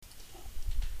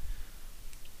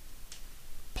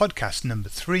podcast number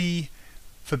 3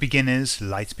 for beginners,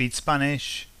 Lightspeed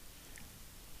Spanish.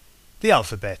 The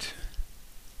alphabet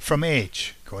from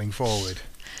H going forward.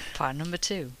 Part number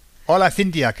 2. Hola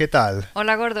Cintia, ¿qué tal?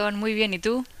 Hola Gordon, muy bien, ¿y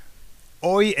tú?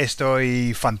 Hoy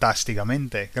estoy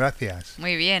fantásticamente, gracias.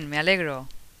 Muy bien, me alegro.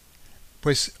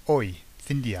 Pues hoy,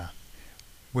 Cintia,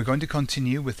 we're going to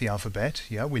continue with the alphabet.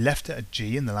 Yeah, we left it at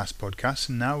G in the last podcast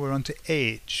and now we're on to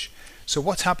H. So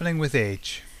what's happening with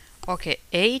H? Okay,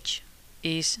 H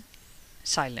is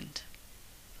silent.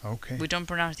 Okay. We don't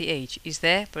pronounce the H. It's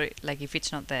there, but like if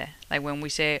it's not there. Like when we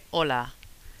say hola.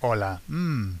 Hola.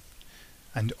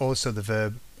 And also the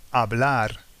verb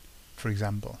hablar, for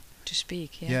example. To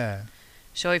speak, Yeah,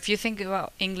 So if you think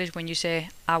about English when you say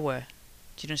hour,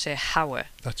 you don't say hour.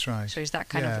 that's right. So it's that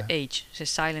kind of H. It's a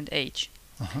silent H.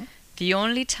 Uh-huh. The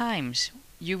only times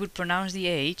you would pronounce the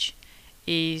H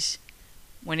is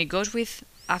when it goes with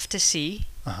after C,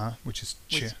 Which is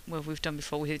ch. what we've done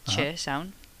before with the Uh-huh. che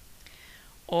sound,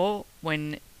 or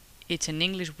when it's an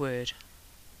English word.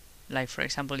 Like for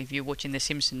example, if you're watching The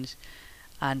Simpsons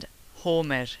and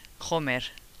Homer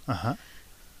Uh-huh.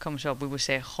 comes up, we will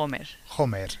say Homer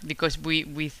Homer. because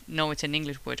we know it's an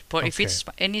English word. But if it's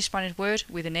any Spanish word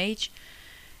with an H,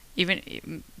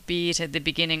 even be it at the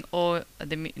beginning or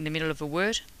at in the middle of a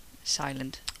word,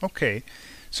 silent. Okay.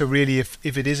 So really, if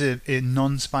it is a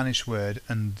non-Spanish word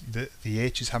and the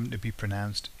H is having to be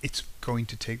pronounced, it's going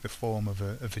to take the form of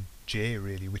a J,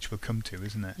 really, which we'll come to,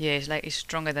 isn't it? Yeah, it's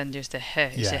stronger than just a he.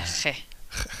 It's a he.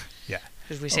 Yeah.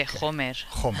 Because we say Homer.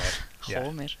 Homer. Yeah.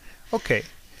 Homer. Okay.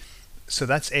 So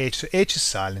that's H. So H is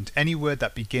silent. Any word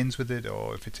that begins with it,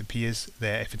 or if it appears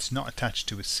there, if it's not attached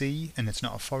to a C and it's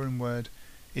not a foreign word,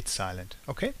 it's silent.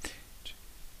 Okay.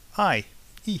 I.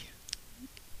 E.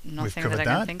 Nothing covered that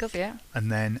I can that. think of, yeah.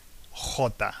 And then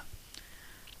Jota.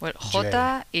 Well, J.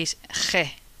 J is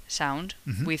G sound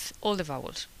Mhm. with all the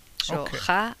vowels. So Okay.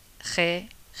 Ja, G,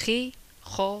 Gi,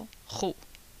 Jo, Ju.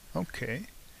 Okay.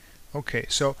 Okay.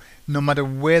 So no matter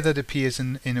where that appears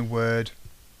in a word,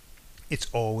 it's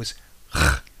always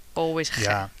Always G.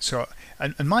 yeah. So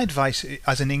and my advice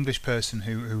as an English person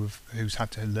who's had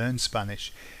to learn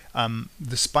Spanish,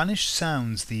 the Spanish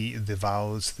sounds, the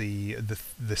vowels,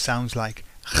 the sounds like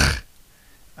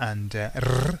and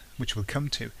r, which we'll come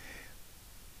to.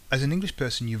 As an English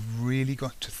person, you've really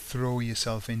got to throw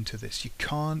yourself into this. You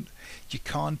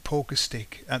can't poke a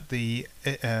stick at the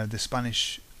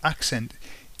Spanish accent.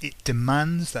 It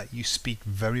demands that you speak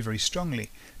very, very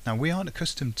strongly. Now, we aren't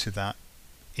accustomed to that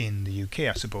in the UK,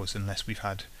 I suppose, unless we've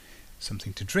had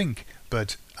something to drink.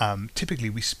 But typically,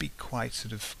 we speak quite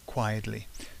sort of quietly.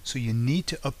 So you need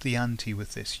to up the ante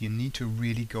with this. You need to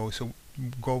really go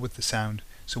with the sound.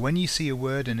 So when you see a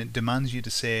word and it demands you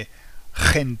to say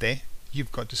gente,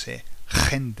 you've got to say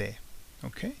gente.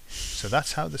 Okay? So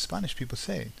that's how the Spanish people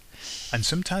say it. And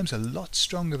sometimes a lot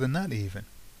stronger than that even.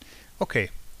 Okay,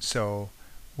 so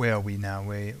where are we now?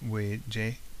 We're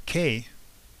J. K.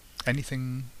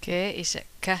 Anything? K is a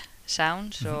K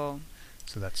sound, so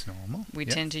So that's normal. we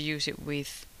yeah. tend to use it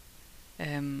with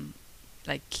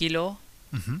like kilo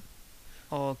Mm-hmm.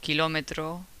 or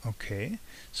kilometro. Okay,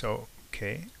 so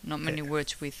K. Not many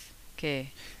words with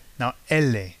K. Now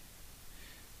L.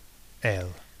 L.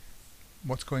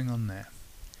 What's going on there?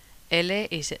 L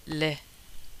is le.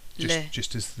 Le.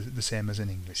 Just as the same as in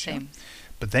English. Same. Yeah?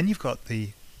 But then you've got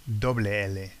the double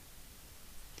L.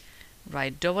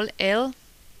 Right, double L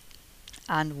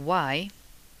and Y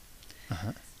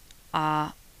Uh-huh.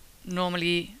 are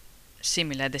normally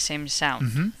similar, the same sound.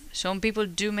 Mm-hmm. Some people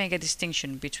do make a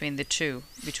distinction between the two,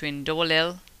 between double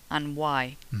L and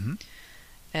Y.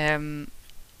 Mm-hmm.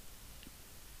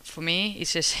 For me,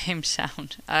 it's the same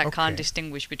sound. I Okay. can't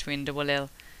distinguish between double L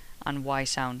and Y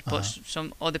sound. But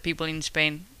some other people in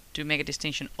Spain do make a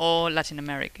distinction, or Latin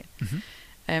America.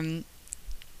 Mm-hmm.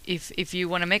 If you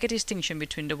want to make a distinction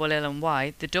between double L and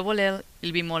Y, the double L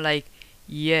will be more like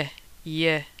yeah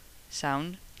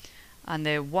sound, and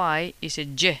the Y is a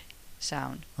j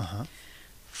sound. Uh-huh.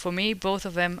 For me, both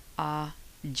of them are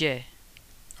j.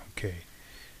 Okay.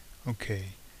 Okay.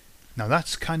 Now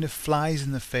that's kind of flies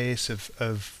in the face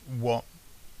of what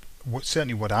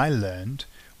certainly what I learned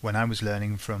when I was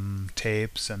learning from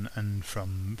tapes and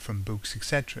from books,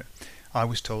 etc. I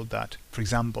was told that, for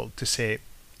example, to say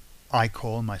I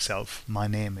call myself, my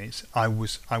name is, I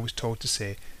was told to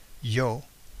say yo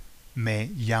me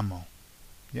llamo.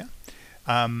 Yeah.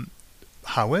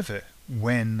 However,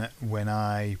 when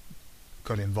I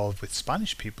got involved with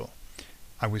Spanish people,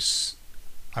 I was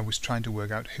trying to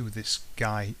work out who this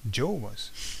guy Joe was.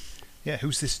 Yeah,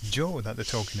 who's this Joe that they're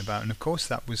talking about? And of course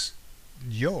that was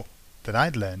yo that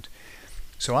I'd learned.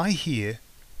 So I hear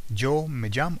yo me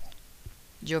llamo.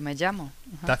 Yo me llamo.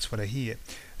 That's what I hear.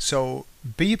 So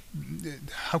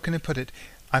how can I put it?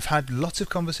 I've had lots of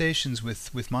conversations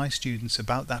with my students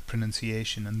about that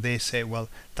pronunciation, and they say, well,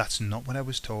 that's not what I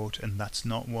was taught, and that's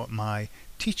not what my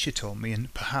teacher taught me.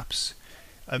 And perhaps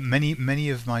many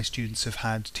of my students have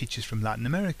had teachers from Latin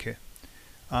America,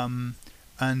 and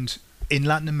in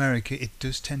Latin America it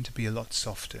does tend to be a lot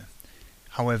softer.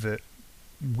 However,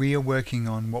 we are working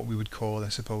on what we would call, I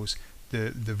suppose,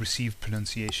 the received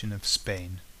pronunciation of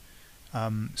Spain.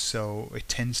 So it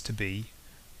tends to be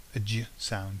a j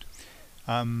sound.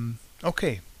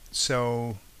 Okay,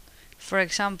 so For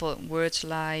example, words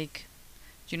like,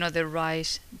 the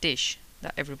rice dish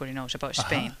that everybody knows about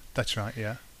Spain. that's right,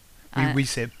 yeah. Uh, We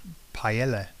say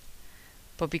paella.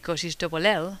 But because it's double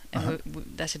L, and Uh-huh.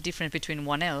 that's a difference between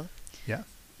one L, Yeah.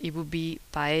 it would be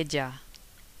paella.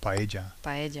 Paella,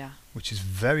 Paella. which is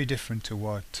very different to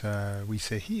what we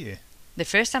say here. The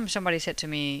first time somebody said to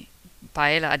me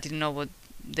paella, I didn't know what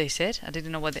they said. I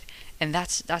didn't know what they, and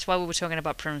that's why we were talking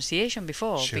about pronunciation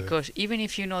before. Sure. Because even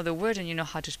if you know the word and you know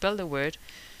how to spell the word,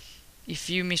 if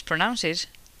you mispronounce it,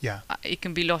 Yeah, it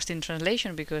can be lost in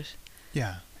translation because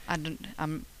yeah.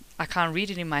 I can't read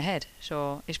it in my head.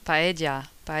 So it's paella,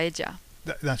 paella.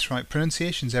 That's right.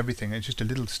 Pronunciation's everything. It's just a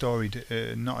little story,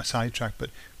 not a sidetrack, but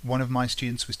one of my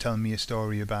students was telling me a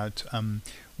story about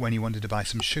when he wanted to buy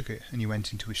some sugar, and he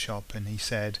went into a shop and he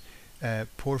said,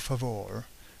 por favor,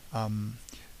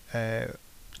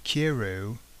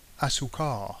 quiero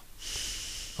azúcar.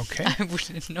 Okay? I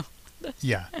wouldn't know.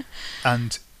 Yeah.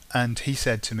 And he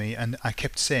said to me, and I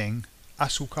kept saying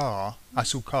azúcar,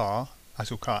 azúcar,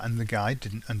 azúcar, and the guy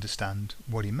didn't understand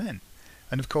what he meant.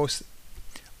 And of course,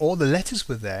 all the letters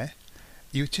were there.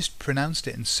 You just pronounced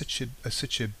it in such a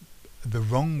the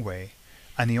wrong way,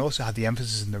 and he also had the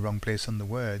emphasis in the wrong place on the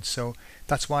word. So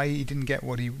that's why he didn't get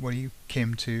what he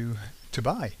came to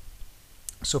buy.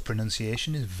 So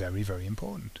pronunciation is very, very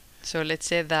important. So let's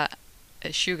say that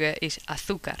sugar is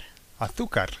azúcar.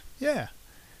 Azúcar, yeah.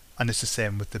 And it's the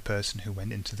same with the person who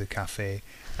went into the cafe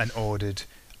and ordered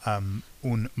un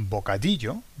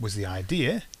bocadillo, was the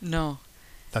idea. No.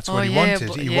 That's Oh, what he yeah, wanted.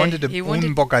 but He yeah, wanted he un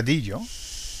wanted- bocadillo,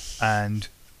 and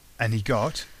he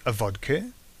got a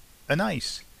vodka and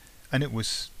ice, and it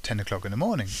was 10 o'clock in the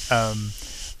morning.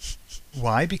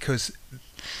 Why? Because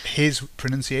his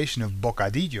pronunciation of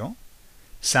bocadillo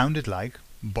sounded like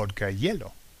vodka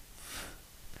hielo.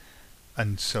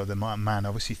 And so the man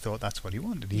obviously thought that's what he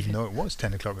wanted, even Yeah. though it was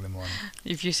 10 o'clock in the morning.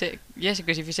 If you say yes,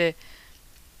 because if you say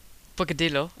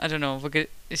bocadillo, I don't know,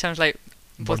 it sounds like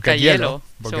vodka hielo.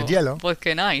 Vodka So hielo. vodka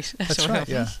and ice. That's So- right,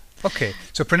 yeah. Okay,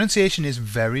 so pronunciation is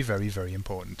very, very, very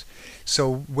important.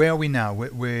 So where are we now?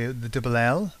 We're the double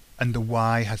L and the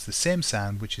Y has the same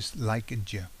sound, which is like a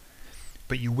J.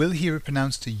 But you will hear it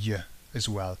pronounced a Y as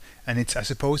well. And I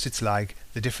suppose it's like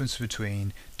the difference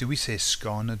between, do we say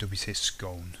scone or do we say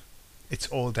scone? It's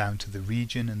all down to the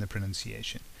region and the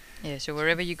pronunciation. Yeah, so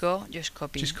wherever you go, just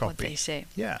copy, Just what copy. they say.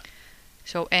 Yeah.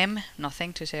 So M,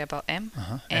 nothing to say about M.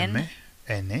 N,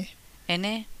 N,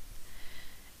 N,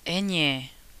 ñ,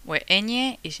 where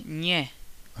ñ is ñ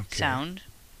okay. sound.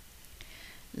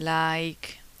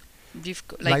 Like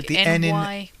Like the N in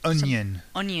NY, onion.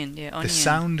 onion, yeah, onion. The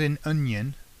sound in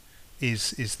onion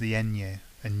is the N, a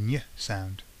N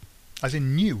sound. As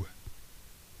in new.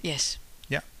 Yes.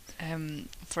 Yeah.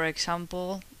 For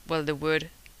example, well, the word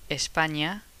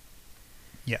España.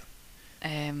 Yeah.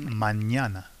 Um,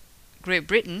 Mañana. Great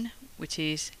Britain, which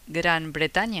is Gran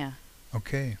Bretaña.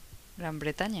 Okay. Gran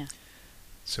Bretaña.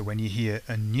 So when you hear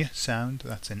a N sound,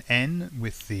 that's an N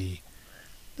with the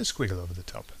squiggle over the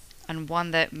top. And one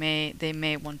that they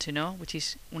may want to know, which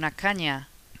is una caña.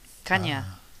 Caña,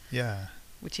 Ah, yeah.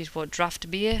 which is what, draft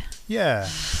beer? Yeah.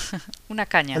 Una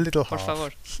caña, A little por half.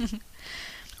 favor.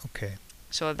 Okay.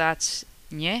 So that's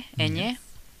ñ, ñ,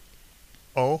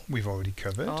 O, we've already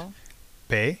covered. o.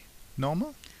 P,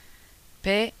 normal.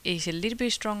 P is a little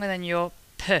bit stronger than your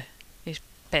P. Is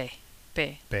P.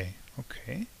 P. P,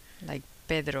 okay. Like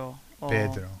Pedro or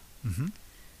Pedro.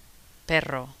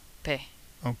 perro. P.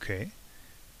 Okay.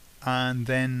 And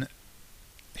then,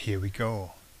 here we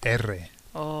go. R.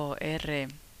 Oh, R.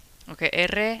 Okay,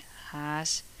 R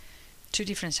has two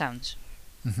different sounds.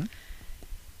 Mhm.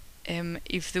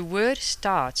 If the word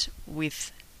starts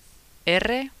with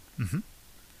R, Mhm.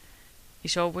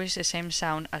 it's always the same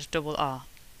sound as double R.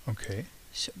 Okay.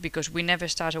 So, because we never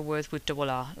start a word with double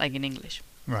R, like in English.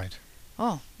 Right.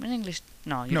 Oh, in English,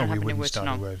 no, you No, don't we have any wouldn't words. start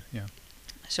No. a word. Yeah.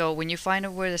 So when you find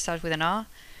a word that starts with an R,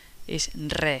 it's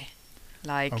re,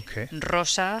 like Okay.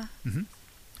 rosa Mhm.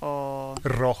 or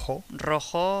Rojo.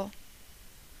 rojo.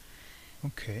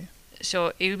 Okay.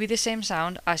 So it will be the same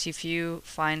sound as if you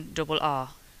find double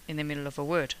R. in the middle of a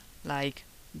word. Like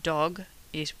dog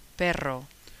is perro.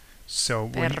 So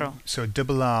Perro. so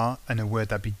double R and a word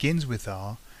that begins with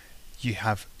R, you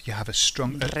have a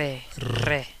strong Re.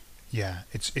 Re. yeah.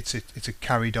 It's a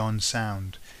carried on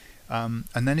sound. And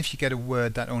then if you get a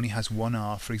word that only has one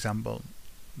R, for example,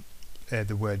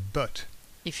 the word but.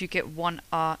 If you get one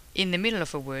R in the middle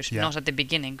of a word, Yeah. not at the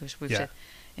beginning, because we've Yeah. said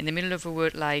in the middle of a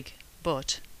word like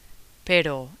but,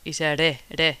 pero is a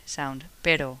re sound.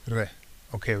 Pero. Re.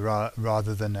 Okay,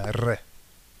 rather than a re.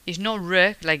 It's not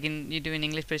re like you do in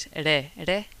English, but it's re.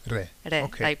 Re. Re.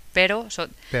 Okay. Like pero. So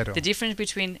Pero. the difference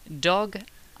between dog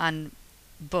and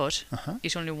but Uh-huh.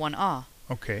 is only one R.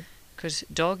 Okay. Because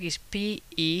dog is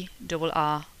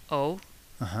P-E-R-R-O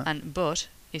Uh-huh. and but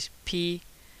is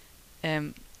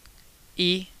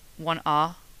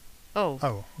P-E-1-R-O.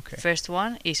 Oh, okay. First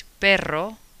one is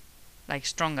perro, like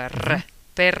stronger, Mhm.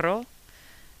 perro.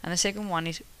 And the second one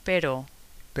is pero,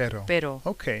 Pero. pero.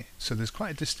 Okay, so there's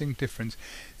quite a distinct difference.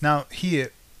 Now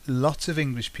here, lots of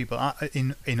English people,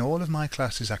 in all of my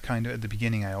classes, I kind of at the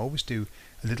beginning I always do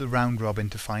a little round robin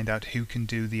to find out who can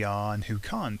do the R and who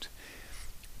can't.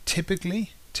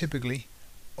 Typically,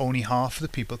 only half of the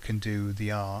people can do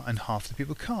the R and half the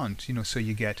people can't. You know, so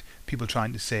you get people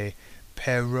trying to say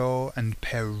pero and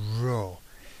perro.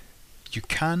 You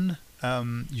can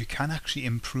actually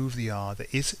improve the R.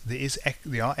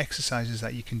 There are exercises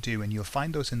that you can do, and you'll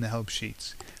find those in the help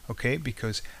sheets. Okay,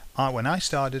 because when I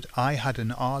started, I had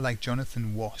an R like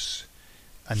Jonathan Was,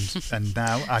 and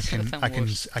now I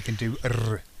can do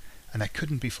R, and I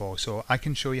couldn't before. So I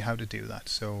can show you how to do that.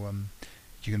 So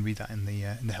you can read that in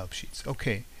the help sheets.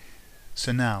 Okay,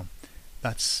 so now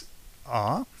that's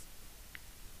R.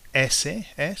 S.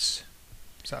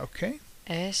 Is that okay?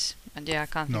 S, and yeah, I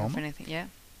can't think of Normal. anything, yeah.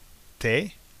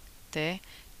 Te.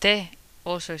 Te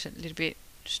also is a little bit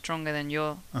stronger than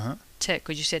your Uh-huh. te,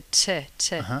 because you said te.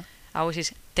 Uh-huh. Ours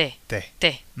is te.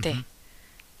 Te. Mhm.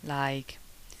 Like,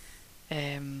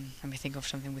 let me think of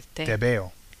something with te. Te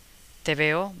veo. Te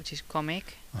veo, which is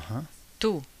comic. Uh-huh.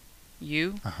 Tu,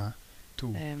 you. Uh-huh. Tu.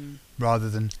 Um, Rather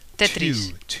than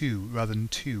Tetris. two, rather than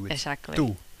two, it's exactly.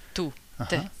 tu. Tu.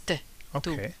 Uh-huh. Te.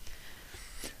 Okay.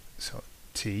 So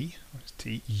T,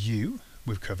 U,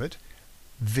 we've covered.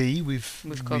 V, we've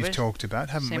covered. talked about,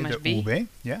 haven't Same we? as The B. ube,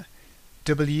 yeah.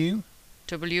 W,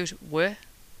 W's were,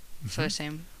 so the mhm,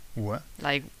 same. were.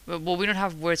 Like, well, we don't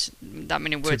have that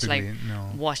many words like Typically,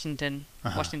 no. Washington,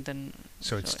 Uh-huh. Washington.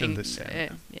 So it's still the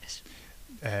same. Yes.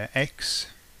 X,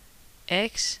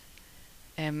 X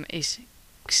is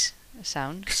x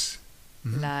sound, X.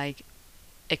 Mhm. like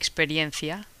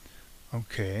experiencia,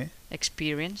 Okay.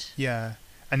 experience. Yeah.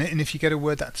 And if you get a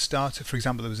word that started, for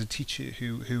example, there was a teacher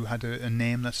who had a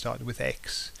name that started with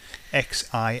X.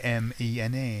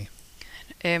 Ximena.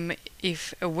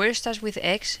 If a word starts with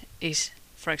X, is,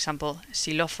 for example,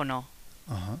 xilófono,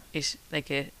 Uh-huh. is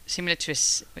like similar to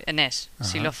an S, Uh-huh.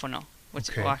 xilófono, which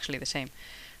Okay. are actually the same.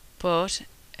 But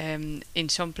in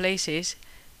some places,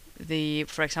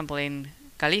 for example, in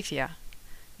Galicia,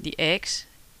 the X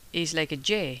is like a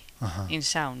J Uh-huh. in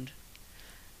sound.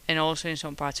 And also in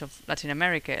some parts of Latin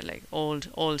America, like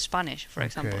old Spanish, for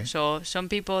example. Okay. So some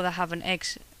people that have an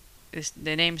X,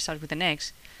 the name starts with an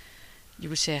X, you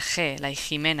would say G, like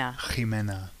Jimena.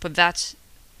 Jimena. But that's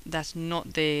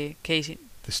not the case. The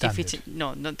If standard. it's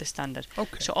not the standard.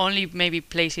 Okay. So only maybe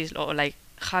places or like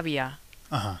Javia.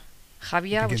 Uh-huh.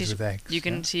 Javia, which Begins is with X. you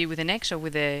can see with an X or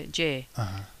with a J.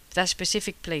 Uh-huh. That's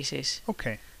specific places.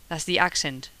 Okay. That's the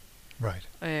accent. Right.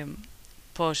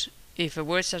 But if a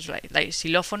word starts like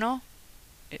xilófono,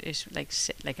 it is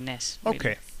like an S. really.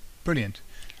 Okay. Brilliant.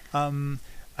 And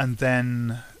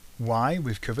then Y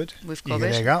we've covered. We've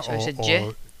covered. Y So it's a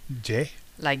or J.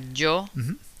 Like yo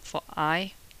Mhm. for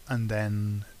I And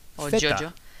then or theta.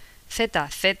 jojo.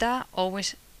 Theta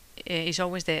always is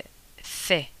always the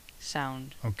th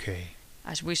sound, Okay.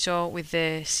 as we saw with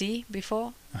the C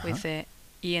before, Uh-huh. with the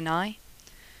E and I.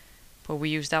 But we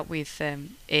use that with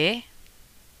E,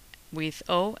 with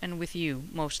O, and with U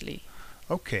mostly.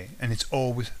 Okay. And it's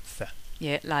always the.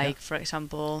 Yeah, like for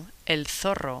example, El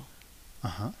Zorro.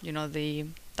 Uh-huh. You know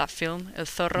that film El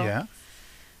Zorro. Yeah.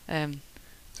 Um,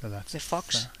 So that's the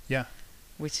fox. Yeah.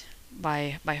 which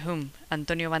by whom?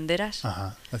 Antonio Banderas.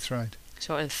 Uh-huh. That's right.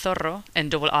 So El Zorro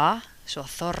and double R. So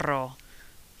Zorro.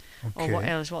 Okay. Or what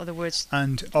else? What are the words?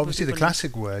 And obviously the people know?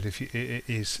 classic word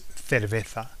is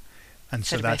cerveza. And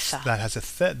so that Cerveza. has a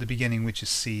th at the beginning, which is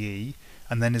CE,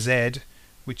 and then a Z,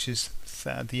 which is th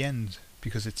at the end,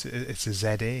 because it's a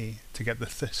ZA. To get the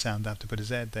th sound, I have to put a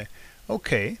Z there.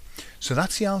 Okay, so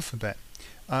that's the alphabet.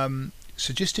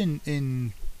 So just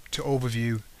in to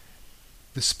overview,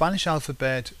 The Spanish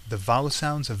alphabet, the vowel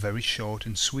sounds are very short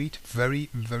and sweet, very,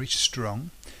 very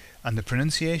strong, and the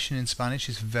pronunciation in Spanish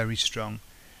is very strong.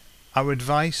 Our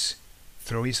advice,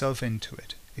 throw yourself into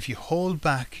it. If you hold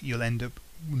back, you'll end up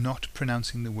not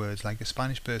pronouncing the words like a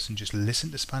Spanish person. Just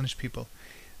listen to Spanish people.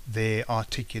 They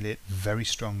articulate very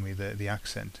strongly the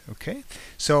accent. Okay?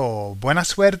 So, buena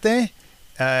suerte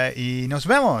y nos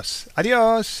vemos.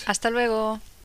 Adiós. Hasta luego.